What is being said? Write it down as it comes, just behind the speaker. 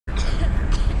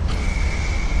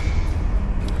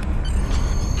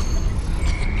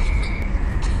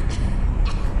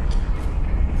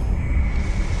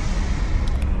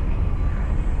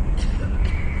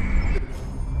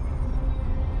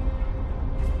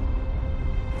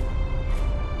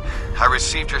I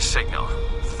received your signal.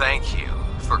 Thank you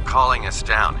for calling us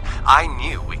down. I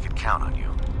knew we could count on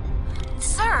you.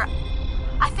 Sir,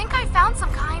 I think I found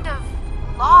some kind of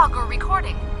log or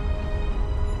recording.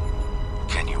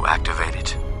 Can you activate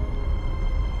it?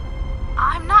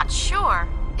 I'm not sure.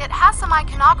 It has some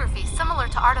iconography similar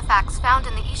to artifacts found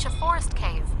in the Isha Forest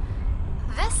Cave.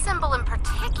 This symbol in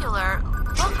particular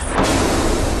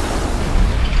looks...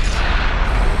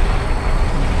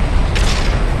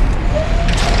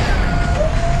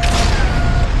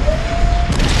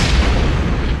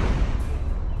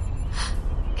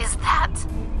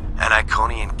 An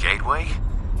Iconian gateway?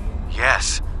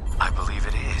 Yes, I believe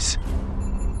it is.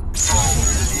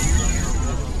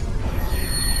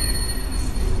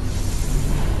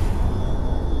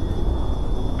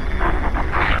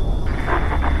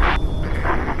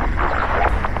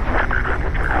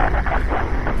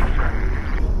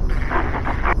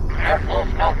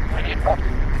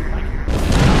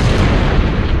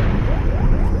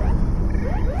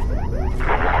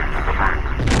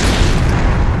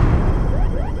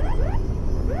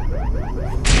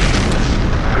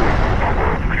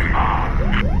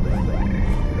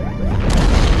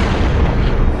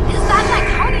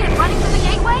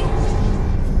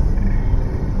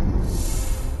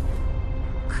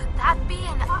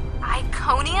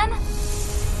 Iconian?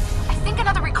 I think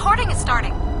another recording is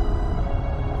starting.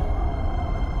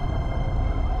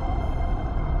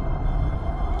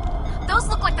 Those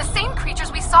look like the same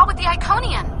creatures we saw with the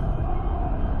Iconian.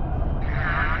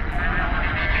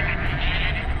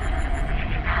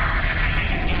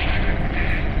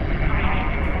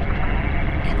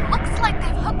 It looks like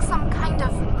they've hooked some kind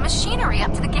of machinery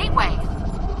up to the gateway.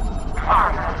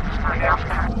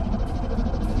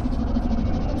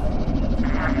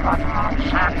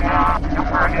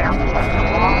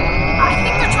 I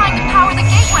think they're trying to power the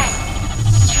gateway.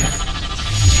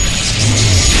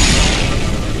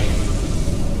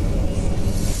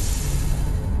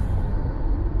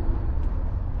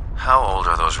 How old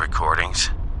are those recordings?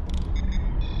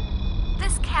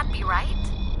 This can't be right.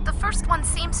 The first one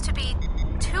seems to be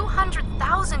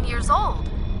 200,000 years old.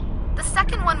 The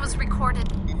second one was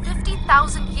recorded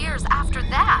 50,000 years after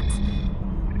that.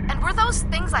 And were those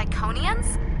things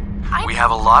Iconians? We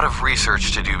have a lot of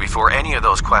research to do before any of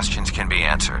those questions can be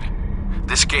answered.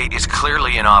 This gate is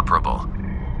clearly inoperable.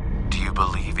 Do you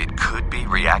believe it could be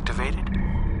reactivated?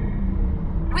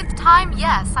 With time,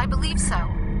 yes, I believe so.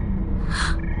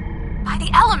 By the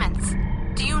elements!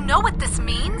 Do you know what this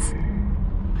means?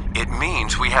 It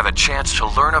means we have a chance to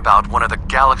learn about one of the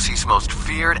galaxy's most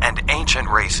feared and ancient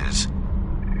races.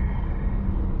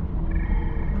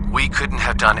 We couldn't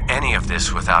have done any of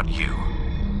this without you.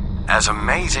 As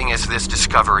amazing as this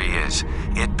discovery is,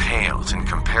 it pales in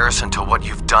comparison to what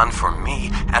you've done for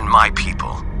me and my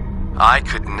people. I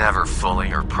could never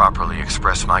fully or properly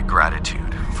express my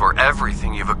gratitude for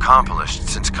everything you've accomplished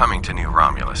since coming to New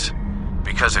Romulus.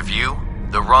 Because of you,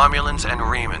 the Romulans and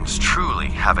Remans truly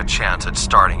have a chance at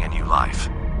starting a new life.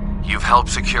 You've helped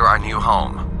secure our new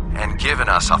home and given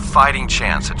us a fighting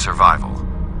chance at survival.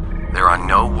 There are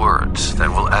no words that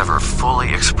will ever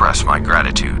fully express my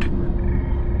gratitude.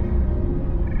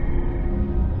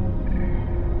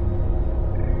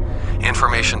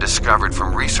 Information discovered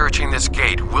from researching this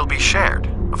gate will be shared,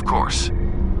 of course.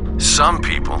 Some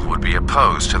people would be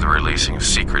opposed to the releasing of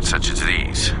secrets such as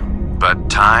these. But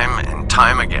time and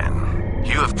time again,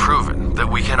 you have proven that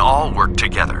we can all work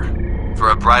together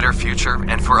for a brighter future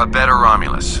and for a better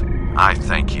Romulus. I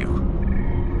thank you.